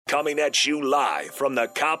Coming at you live from the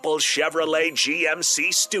Coppel Chevrolet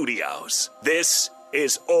GMC studios. This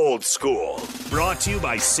is Old School. Brought to you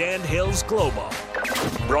by Sandhills Global.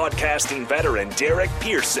 Broadcasting veteran Derek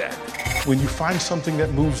Pearson. When you find something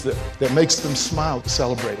that moves them, that makes them smile,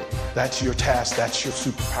 celebrate it. That's your task. That's your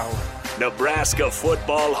superpower. Nebraska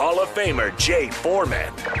Football Hall of Famer Jay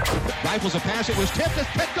Foreman. Rifles a pass. It was tipped. It's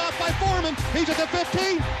picked off by Foreman. He's at the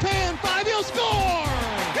 15, 10, 5. He'll score!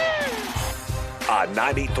 On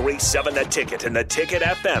 93.7 The Ticket and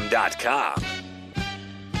theticketfm.com.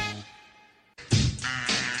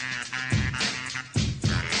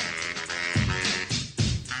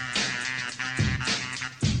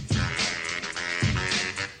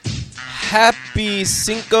 Happy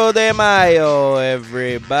Cinco de Mayo,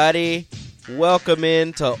 everybody. Welcome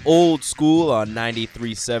in to Old School on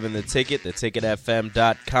 93.7 The Ticket,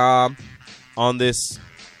 theticketfm.com. On this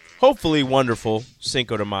hopefully wonderful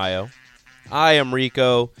Cinco de Mayo. I am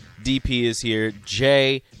Rico. DP is here.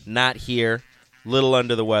 Jay, not here. Little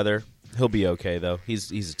under the weather. He'll be okay, though.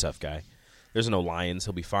 He's a tough guy. There's no Lions.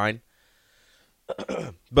 He'll be fine.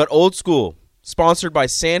 But Old School, sponsored by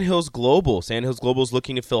Sandhills Global. Sandhills Global is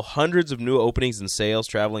looking to fill hundreds of new openings in sales,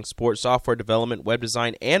 traveling, sports, software development, web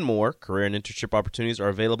design, and more. Career and internship opportunities are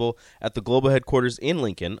available at the global headquarters in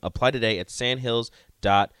Lincoln. Apply today at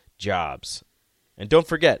sandhills.jobs. And don't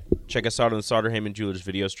forget, check us out on the Sauter Heyman Jewelers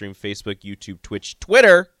video stream, Facebook, YouTube, Twitch,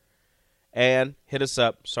 Twitter, and hit us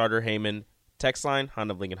up, Sauter Heyman text line,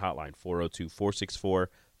 Honda of Lincoln hotline,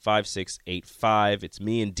 402-464-5685. It's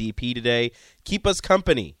me and DP today. Keep us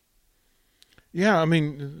company. Yeah, I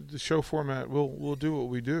mean, the show format, we'll do what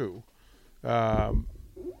we do.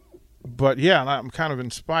 But, yeah, I'm kind of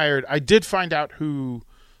inspired. I did find out who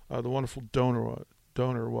the wonderful donor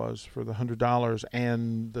was for the $100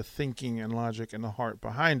 and the thinking and logic and the heart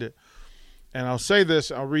behind it. And I'll say this,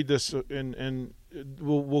 I'll read this, and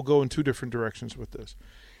we'll go in two different directions with this.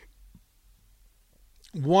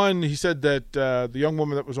 One, he said that the young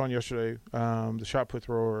woman that was on yesterday, the shot put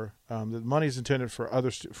thrower, the money is intended for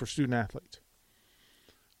for student athletes.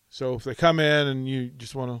 So if they come in and you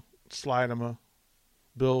just want to slide them a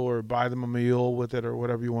bill or buy them a meal with it or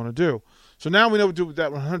whatever you want to do. So now we know what to do with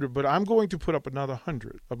that 100, but I'm going to put up another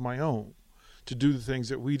 100 of my own to do the things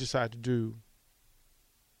that we decide to do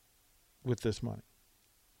with this money.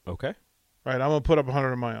 Okay. Right, I'm going to put up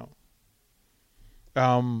 100 of my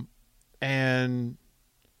own. And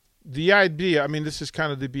the idea, I mean, this is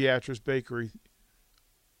kind of the Beatrice Bakery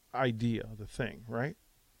idea, the thing, right?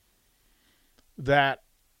 That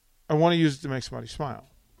I want to use it to make somebody smile.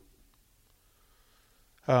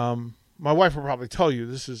 My wife will probably tell you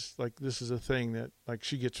this is a thing that like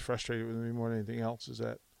she gets frustrated with me more than anything else is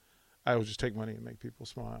that I will just take money and make people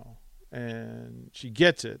smile, and she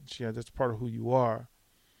gets it. That's part of who you are.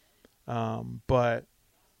 But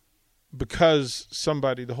because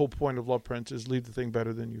the whole point of Love Prince is leave the thing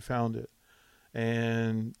better than you found it,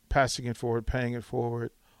 and passing it forward, paying it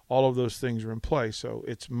forward, all of those things are in play. So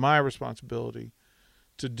it's my responsibility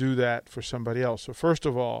to do that for somebody else. So first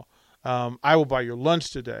of all, I will buy your lunch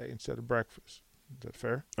today instead of breakfast. Is that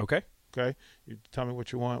fair? Okay. Okay. You tell me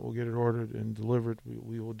what you want. We'll get it ordered and delivered.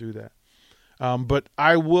 We will do that. But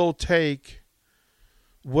I will take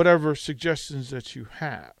whatever suggestions that you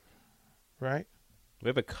have, right? We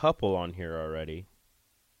have a couple on here already.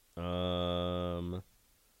 Let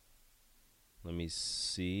me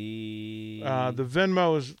see. The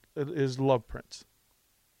Venmo is Love Prince.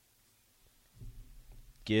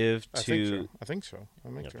 Give to. I think so.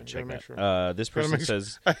 I'll make sure. Check that. Sure. This person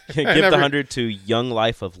says, give the 100 to Young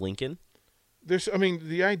Life of Lincoln.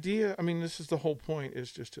 The idea, this is the whole point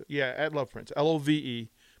is just to, at Love Prince, LOVEPRINTS.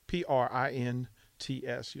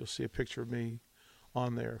 You'll see a picture of me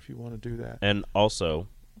on there if you want to do that. And also,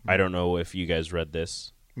 I don't know if you guys read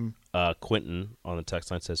this. Quentin on the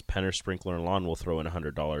text line says, Penner Sprinkler and Lawn will throw in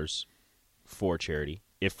 $100 for charity,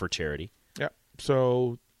 if for charity. Yeah.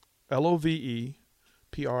 So, LOVEPRINTS,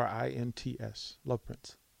 Love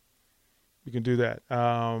Prince. You can do that.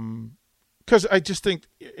 Because I just think,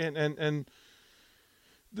 and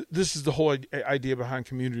this is the whole idea behind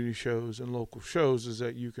community shows and local shows is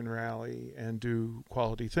that you can rally and do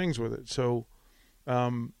quality things with it. So,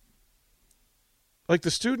 like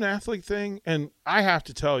the student athlete thing, and I have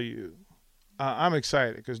to tell you, I'm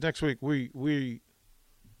excited because next week we're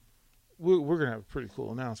gonna have a pretty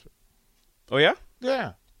cool announcement. Oh yeah?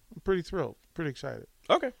 Yeah, I'm pretty thrilled, pretty excited.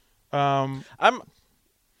 Okay.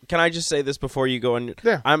 Can I just say this before you go on?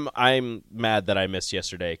 Yeah. I'm mad that I missed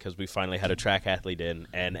yesterday because we finally had a track athlete in,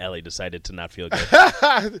 and Ellie decided to not feel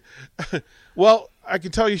good. Well, I can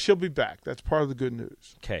tell you she'll be back. That's part of the good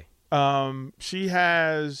news. Okay. She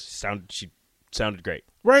has She sounded great.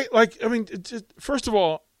 Right? Like, I mean, first of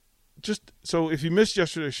all, just so if you missed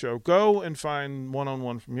yesterday's show, go and find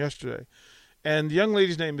one-on-one from yesterday. And the young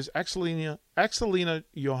lady's name is Axelina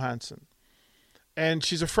Johansson. And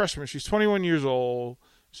she's a freshman. She's 21 years old,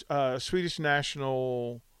 Swedish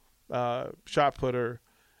national shot putter.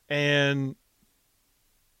 And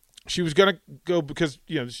she was going to go because,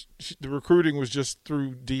 the recruiting was just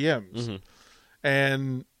through DMs. Mm-hmm.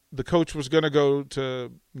 And the coach was going to go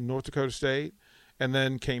to North Dakota State and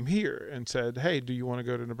then came here and said, hey, do you want to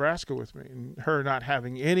go to Nebraska with me? And her not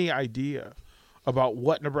having any idea about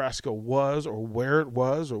what Nebraska was or where it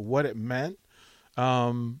was or what it meant.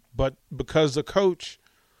 But because the coach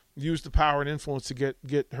used the power and influence to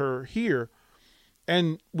get her here.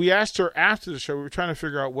 And we asked her after the show, we were trying to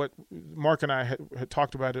figure out what Mark and I had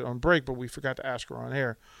talked about it on break, but we forgot to ask her on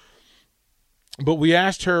air. But we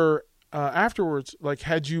asked her afterwards, like,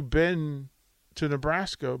 had you been to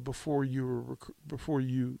Nebraska before you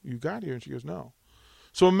got here? And she goes, no.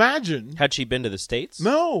 So imagine. Had she been to the States?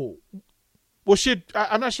 No. Well,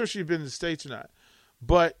 I'm not sure she'd been to the States or not,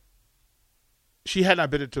 but she had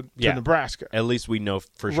not been to Nebraska. At least we know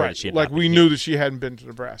for sure that she had like not we been knew here. that she hadn't been to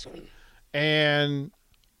Nebraska. And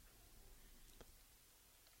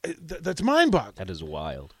that's mind-boggling. That is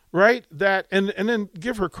wild. Right? That and then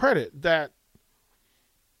give her credit that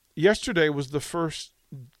yesterday was the first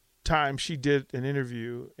time she did an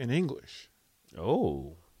interview in English.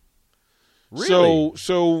 Oh. Really?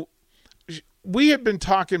 So we had been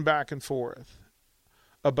talking back and forth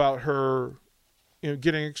about her,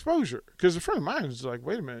 getting exposure. Because a friend of mine was like,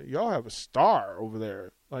 wait a minute, y'all have a star over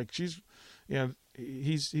there. Like she's,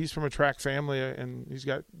 he's from a track family and he's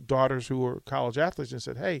got daughters who are college athletes, and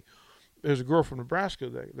said, hey, there's a girl from Nebraska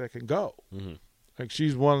that can go. Mm-hmm. Like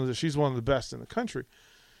she's one of the best in the country.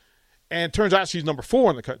 And it turns out she's number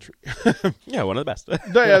 4 in the country. Yeah, one of the best.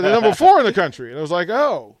 The number 4 in the country. And I was like,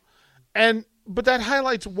 oh. But that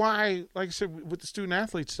highlights why, like I said, with the student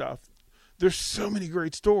athlete stuff, there's so many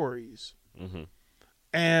great stories. Mm-hmm.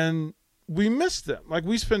 And we miss them. Like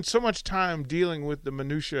we spend so much time dealing with the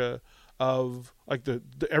minutia of like the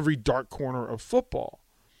every dark corner of football,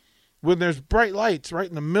 when there's bright lights right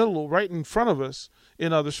in the middle, right in front of us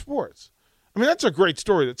in other sports. I mean, that's a great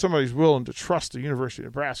story that somebody's willing to trust the University of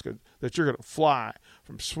Nebraska that you're going to fly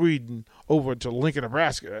from Sweden over to Lincoln,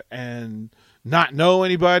 Nebraska and not know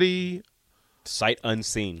anybody. Sight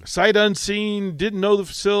unseen, Didn't know the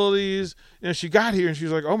facilities. She got here and she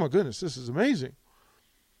was like, oh my goodness, this is amazing.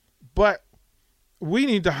 But we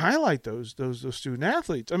need to highlight those student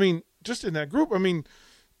athletes. I mean, just in that group, I mean,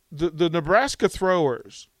 the Nebraska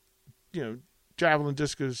throwers, javelin,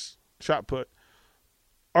 discus, shot put,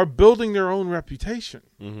 are building their own reputation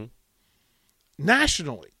mm-hmm.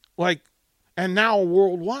 nationally, and now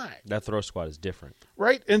worldwide. That throw squad is different,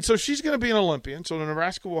 right? And so she's going to be an Olympian. So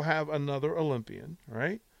Nebraska will have another Olympian,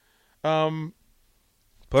 right?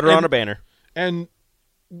 Put her on a banner, and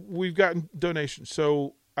we've gotten donations.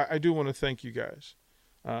 So I do want to thank you guys.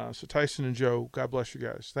 So Tyson and Joe, God bless you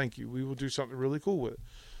guys. Thank you. We will do something really cool with it.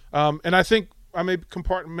 And I think I may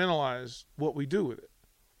compartmentalize what we do with it.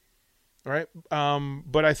 All right.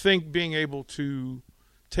 But I think being able to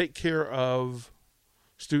take care of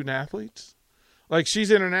student athletes, like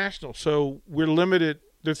she's international, so we're limited.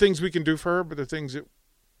 There are things we can do for her, but there are things that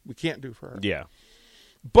we can't do for her. Yeah.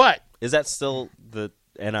 But is that still the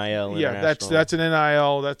NIL? Yeah, that's an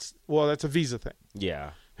NIL. That's a visa thing.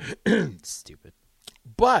 Yeah. Stupid.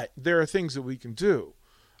 But there are things that we can do.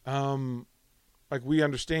 Like we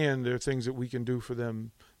understand there are things that we can do for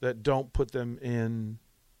them that don't put them in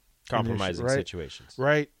compromising situations.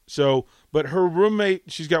 Right. So, but her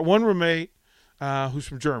roommate, she's got one roommate who's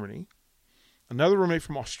from Germany, another roommate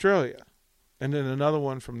from Australia, and then another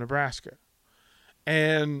one from Nebraska.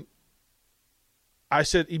 And I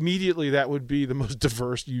said immediately that would be the most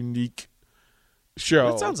diverse, unique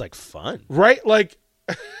show. That sounds like fun. Right? Like,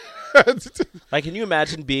 can you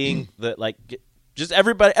imagine being just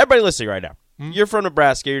everybody listening right now? Mm-hmm. You're from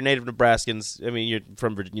Nebraska. You're native Nebraskans. I mean, you're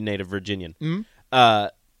native Virginian. Mm-hmm.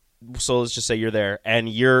 So let's just say you're there, and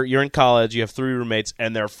you're in college. You have 3 roommates,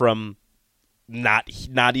 and they're from not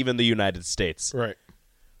even the United States. Right.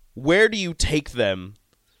 Where do you take them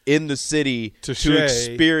in the city to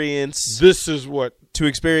experience? This is what to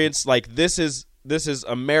experience. Like this is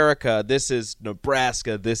America. This is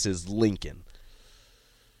Nebraska. This is Lincoln.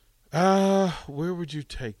 Where would you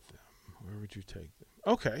take them?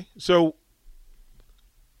 Okay, so,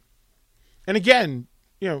 and again,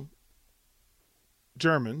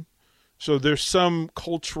 German, so there's some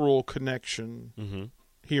cultural connection mm-hmm.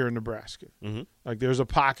 here in Nebraska. Mm-hmm. Like there's a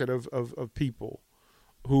pocket of people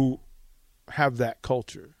who have that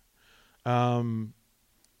culture.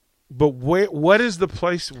 But what is the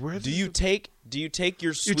place? Where Do you take your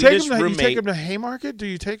you Swedish You roommate? take him to Haymarket? Do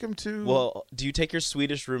you take him to? Well, do you take your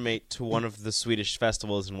Swedish roommate to one of the Swedish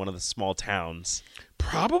festivals in one of the small towns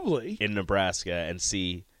probably in Nebraska and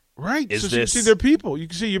see? right. Is so this- you see their people. You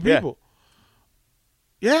can see your Yeah. people.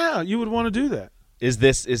 Yeah, you would want to do that. Is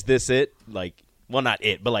this it? Like, well, not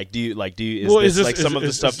it, but like, do you? Well, Is is this this- like some is- of the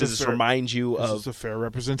is stuff? this Does this fair? remind you This of? is a fair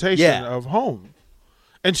representation Yeah. of home.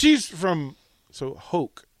 And she's from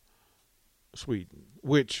Hoke, Sweden,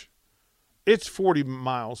 which it's 40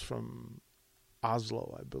 miles from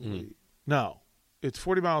Oslo, I believe. No, it's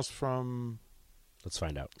 40 miles from Let's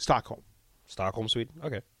find out. Stockholm. Stockholm, Sweden.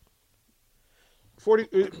 Okay. 40.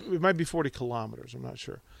 It might be 40 kilometers. I'm not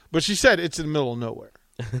sure. But she said it's in the middle of nowhere.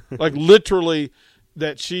 Like literally,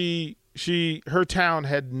 that her town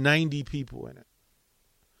had 90 people in it.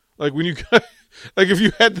 Like when you like if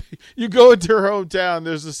you go into her hometown,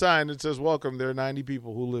 there's a sign that says "Welcome." There are 90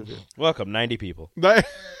 people who live here. Welcome, 90 people.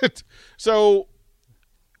 So,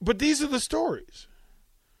 but these are the stories,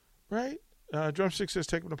 right? Drumstick says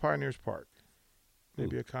take them to Pioneers Park,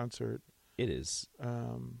 maybe a concert. It is.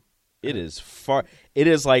 Um, It is far. It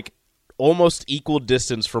is like almost equal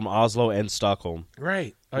distance from Oslo and Stockholm.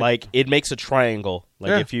 right. Like it makes a triangle. Like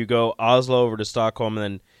Yeah. if you go Oslo over to Stockholm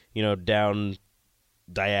and then down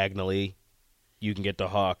diagonally, you can get to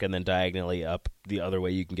Hawk, and then diagonally up the other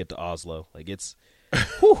way you can get to Oslo. Like it's,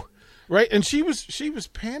 whew. right. And she was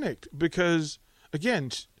panicked because again,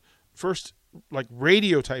 first like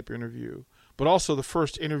radio type interview, but also the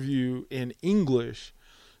first interview in English.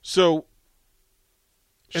 So.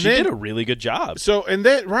 She did a really good job. So and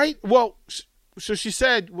then right, well, so she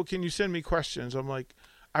said, "Well, can you send me questions?" I'm like,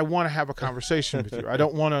 "I want to have a conversation with you. I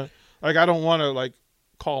don't want to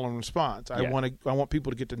call and response. I want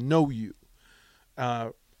people to get to know you,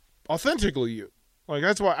 authentically you. Like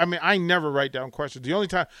that's why I never write down questions. The only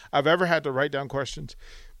time I've ever had to write down questions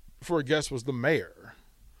for a guest was the mayor.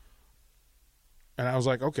 And I was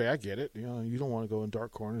like, okay, I get it. You don't want to go in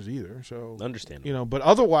dark corners either. So Understandable. but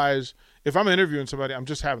otherwise, if I'm interviewing somebody, I'm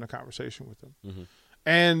just having a conversation with them. Mm-hmm.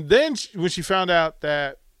 And then when she found out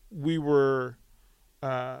that we were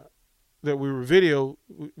video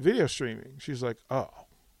streaming, she's like, oh,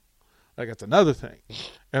 like that's another thing.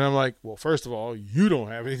 And I'm like, well, first of all, you don't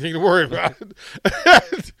have anything to worry about.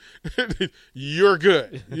 You're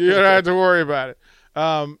good. You don't have to worry about it.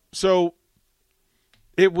 So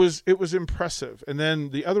it was impressive. And then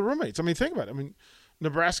the other roommates, think about it.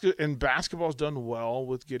 Nebraska and basketball's done well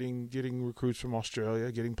with getting recruits from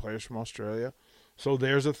Australia, getting players from Australia. So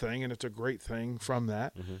there's a thing, and it's a great thing from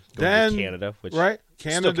that. Mm-hmm. Then Canada, which right,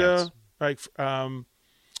 still Canada, counts. right?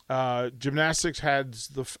 Gymnastics had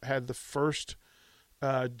the first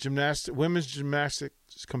women's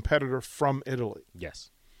gymnastics competitor from Italy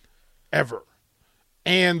Yes. ever,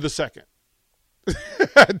 and the second.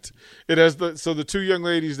 It has the two young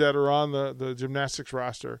ladies that are on the gymnastics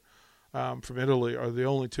roster from Italy are the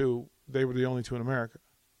only two. They were the only two in America,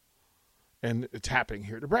 and it's happening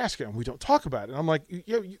here in Nebraska, and we don't talk about it. And I'm like,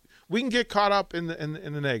 we can get caught up in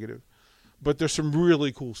the negative, but there's some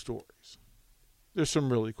really cool stories.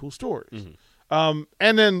 Mm-hmm.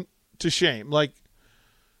 And then to shame, like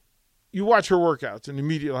you watch her workouts, and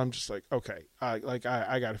immediately I'm just like, okay, I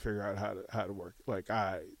got to figure out how to work.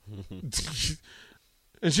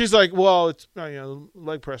 And she's like, well, it's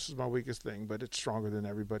leg press is my weakest thing, but it's stronger than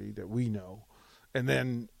everybody that we know. And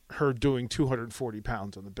then her doing 240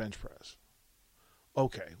 pounds on the bench press.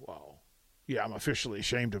 Okay, well, yeah, I'm officially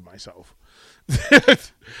ashamed of myself.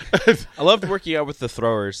 I loved working out with the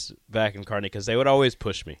throwers back in Kearney because they would always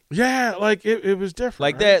push me. Yeah, like it was different.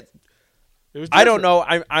 Like right? that. It was I don't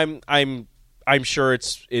different. know. I'm sure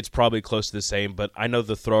it's probably close to the same, but I know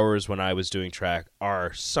the throwers when I was doing track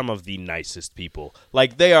are some of the nicest people.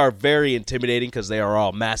 Like they are very intimidating because they are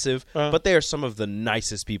all massive, but they are some of the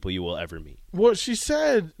nicest people you will ever meet. Well, she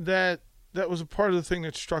said that was a part of the thing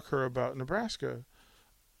that struck her about Nebraska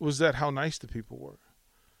was that how nice the people were.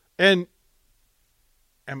 And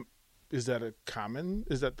is that a common?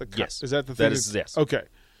 Is that the yes? Is that the thing? That is yes. Okay,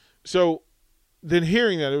 so then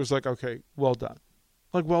hearing that, it was like, okay, well done,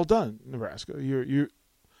 like well done, Nebraska. You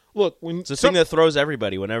look when it's the thing that throws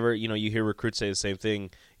everybody. Whenever you hear recruits say the same thing,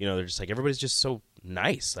 they're just like everybody's just so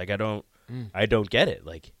nice. Like I don't get it.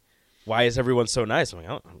 Like why is everyone so nice? I'm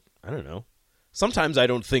like I don't know. Sometimes I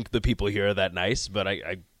don't think the people here are that nice, but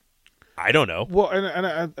I don't know. Well,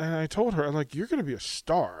 and I told her, I'm like, you're going to be a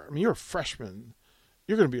star. You're a freshman.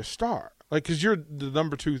 You're going to be a star. Like, because you're the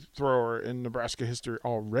number 2 thrower in Nebraska history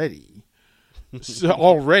already.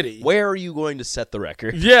 Already. Where are you going to set the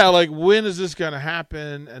record? Yeah, like, when is this going to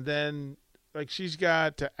happen? And then like she's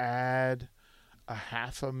got to add a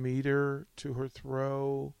half a meter to her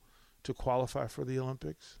throw to qualify for the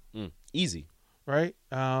Olympics. Easy. Right?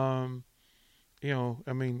 Again,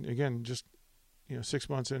 just 6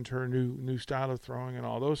 months into her new style of throwing and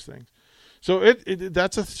all those things. So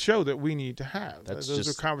that's a show that we need to have. Those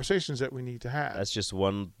are conversations that we need to have. That's just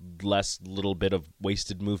one less little bit of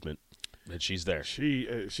wasted movement that she's there.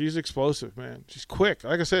 She's explosive, man. She's quick.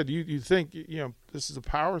 Like I said, you think this is a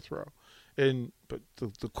power throw, but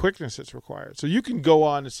the quickness that's required. So you can go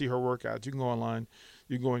on and see her workouts. You can go online.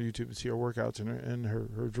 You can go on YouTube and see her workouts and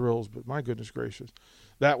her drills. But my goodness gracious,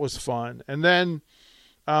 that was fun. And then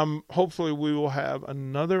hopefully we will have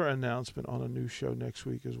another announcement on a new show next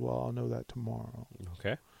week as well. I'll know that tomorrow.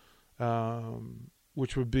 Okay.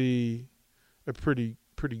 Which would be a pretty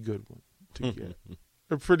good one to get.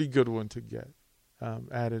 A pretty good one to get.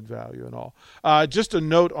 Added value and all. Just a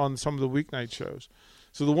note on some of the weeknight shows.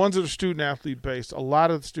 So the ones that are student athlete based, a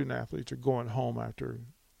lot of the student athletes are going home after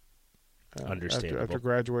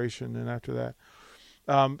graduation and after that.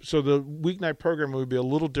 So the weeknight program would be a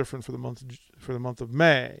little different for the month of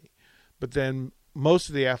May, but then most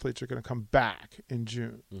of the athletes are going to come back in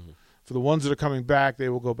June. Mm-hmm. For the ones that are coming back, they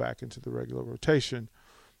will go back into the regular rotation,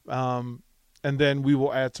 and then we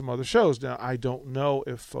will add some other shows. Now I don't know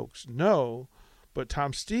if folks know, but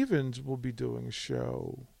Tom Stevens will be doing a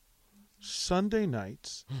show Sunday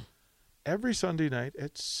nights, every Sunday night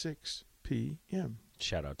at 6 p.m.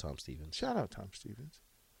 Shout out Tom Stevens.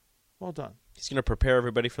 Well done. He's going to prepare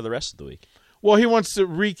everybody for the rest of the week. Well, he wants to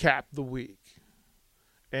recap the week.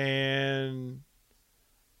 And,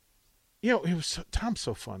 Tom's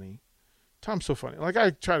so funny. Like,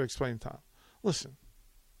 I try to explain to Tom, listen,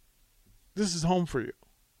 this is home for you.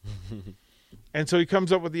 And so he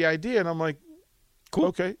comes up with the idea, and I'm like, cool.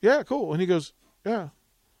 Okay, yeah, cool. And he goes, yeah.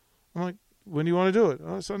 I'm like, when do you want to do it?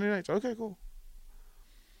 Oh, Sunday nights. Okay, cool.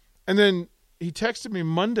 And then he texted me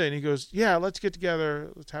Monday, and he goes, yeah, let's get together.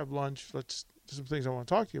 Let's have lunch. Let's do some things I want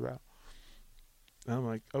to talk to you about. And I'm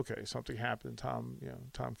like, okay, something happened. Tom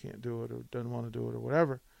can't do it or doesn't want to do it or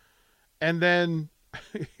whatever. And then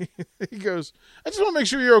he goes, I just want to make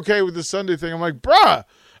sure you're okay with the Sunday thing. I'm like, bruh,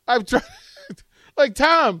 I've tried. Like,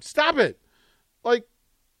 Tom, stop it. Like,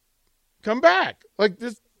 come back. Like,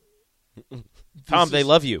 this. Tom, they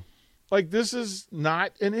love you. Like, this is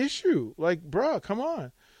not an issue. Like, bruh, come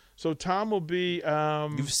on. So Tom will be.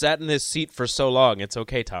 You've sat in this seat for so long. It's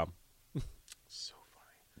okay, Tom. So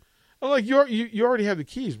funny. I'm like, you already have the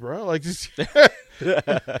keys, bro. Like this.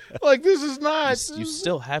 Like, this is not. You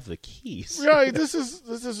still have the keys. Right. This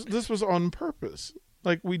was on purpose.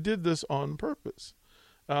 Like, we did this on purpose.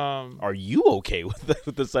 Are you okay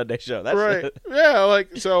with the Sunday show? That's right. Yeah.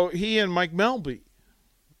 Like, so he and Mike Melby.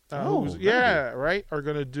 Melby. Right. Are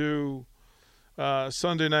going to do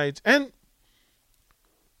Sunday nights. And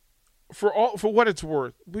for what it's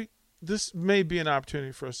worth, this may be an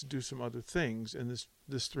opportunity for us to do some other things in this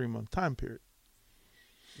 3-month time period.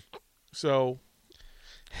 So,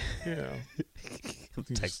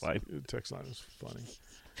 text line is funny.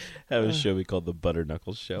 Have a show we called the Butter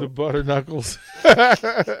Knuckles Show. The Butter Knuckles.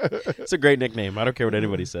 It's a great nickname. I don't care what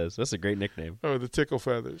anybody says. That's a great nickname. Oh, the Tickle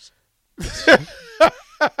Feathers. The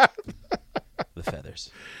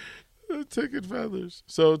Feathers. Ticket Feathers.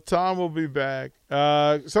 So Tom will be back.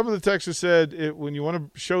 Some of the texters said when you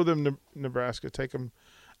want to show them Nebraska, take them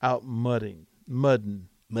out mudding.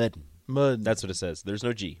 That's what it says. There's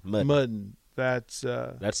no G. Mudding. That's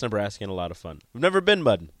Nebraska and a lot of fun. We've never been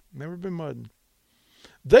mudding. Never been mudding.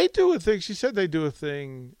 They do a thing. She said they do a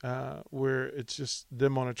thing where it's just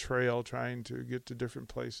them on a trail trying to get to different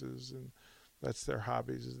places, and that's their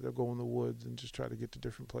hobbies. Is they'll go in the woods and just try to get to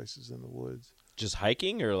different places in the woods. Just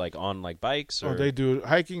hiking or like on like bikes? Or they do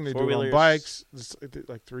hiking. They do it on bikes,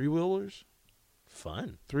 like 3-wheelers.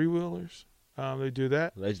 Fun. 3-wheelers. They do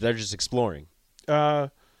that. They're just exploring.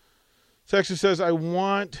 Texas says, I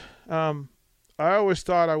always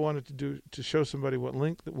thought I wanted to show somebody what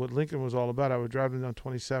Lincoln was all about. I would drive them down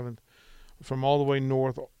 27th from all the way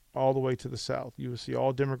north, all the way to the south. You would see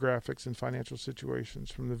all demographics and financial situations,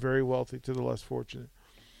 from the very wealthy to the less fortunate.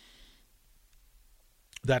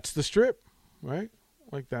 That's the strip, right?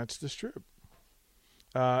 Like, that's the strip.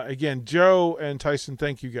 Again, Joe and Tyson,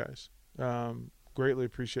 thank you guys. Greatly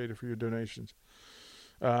appreciate it for your donations.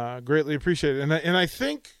 Greatly appreciate it. And I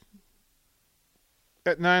think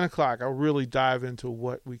at 9 o'clock, I'll really dive into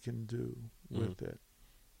what we can do with it.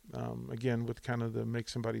 Again, with kind of the make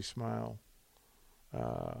somebody smile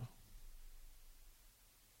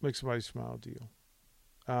deal.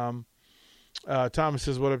 Thomas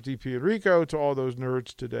says, what up, DP and Rico? To all those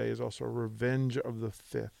nerds today is also Revenge of the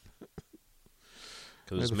 5th.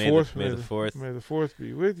 It was May the 4th. May the 4th. May the 4th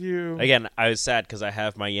be with you. Again, I was sad because I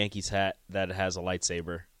have my Yankees hat that has a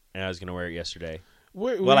lightsaber, and I was going to wear it yesterday.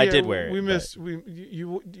 I did wear it. We missed.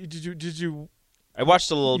 Did you? I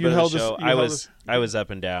watched a little bit of the show. I was up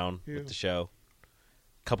and down Yeah. with the show.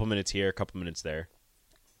 A couple minutes here, a couple minutes there.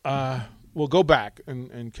 Well, go back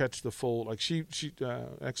and catch the full. Like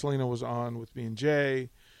Exelina was on with me and Jay.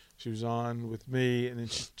 She was on with me, and then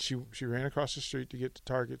she ran across the street to get to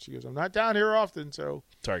Target. She goes, "I'm not down here often," so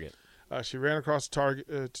Target. She ran across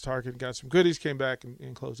Target, got some goodies, came back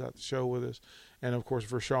and closed out the show with us, and of course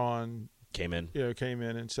Vershawn came in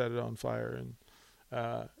and set it on fire,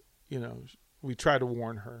 and we tried to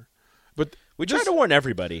warn her, but we tried to warn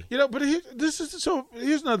everybody. But here's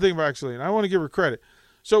another thing about Exelina. I want to give her credit.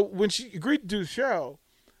 So when she agreed to do the show,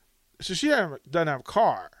 so she doesn't have a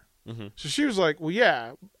car. Mm-hmm. So she was like, well,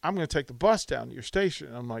 yeah, I'm going to take the bus down to your station.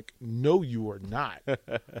 And I'm like, no, you are not.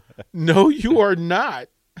 No, you are not.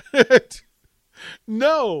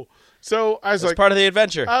 No. So I was That's part of the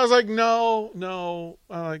adventure. I was like, no.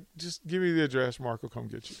 I'm like, just give me the address. Mark will come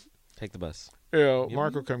get you. Take the bus.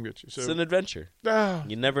 Mark will come get you. So it's an adventure. No.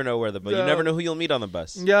 You never know you never know who you'll meet on the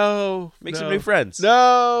bus. No. Make some new friends.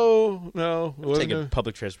 No. I'm taking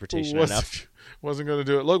public transportation right now. Wasn't going to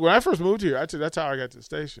do it. Look, when I first moved here, that's how I got to the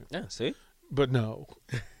station. Yeah, see? But no.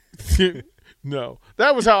 No.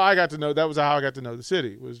 That was how I got to know the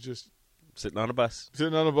city, was just sitting on a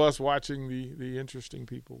bus watching the interesting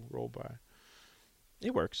people roll by.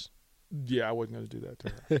 It works. Yeah, I wasn't going to do that to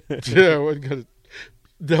her. Yeah, I wasn't going to.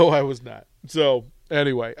 No, I was not. So,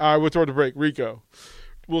 anyway, all right, we'll throw the break. Rico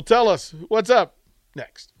will tell us what's up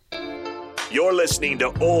next. You're listening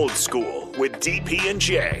to Old School with DP and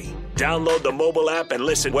J. Download the mobile app and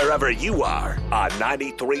listen wherever you are on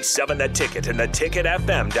 93.7 The Ticket and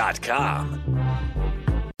theticketfm.com.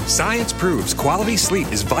 Science proves quality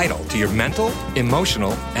sleep is vital to your mental,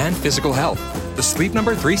 emotional, and physical health. The Sleep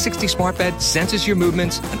Number 360 smart bed senses your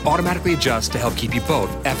movements and automatically adjusts to help keep you both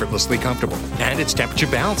effortlessly comfortable. And it's temperature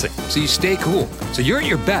balancing, so you stay cool. So you're at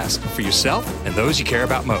your best for yourself and those you care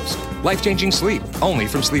about most. Life-changing sleep, only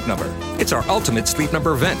from Sleep Number. It's our ultimate Sleep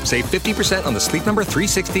Number event. Save 50% on the Sleep Number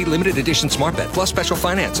 360 limited edition smart bed, plus special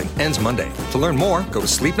financing. Ends Monday. To learn more, go to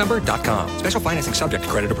sleepnumber.com. Special financing subject to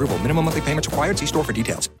credit approval. Minimum monthly payments required. See store for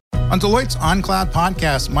details. On Deloitte's OnCloud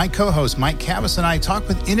podcast, my co-host Mike Cavus and I talk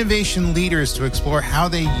with innovation leaders to explore how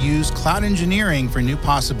they use cloud engineering for new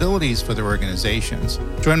possibilities for their organizations.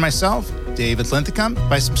 Join myself, David Linthicum,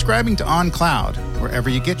 by subscribing to OnCloud, wherever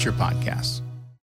you get your podcasts.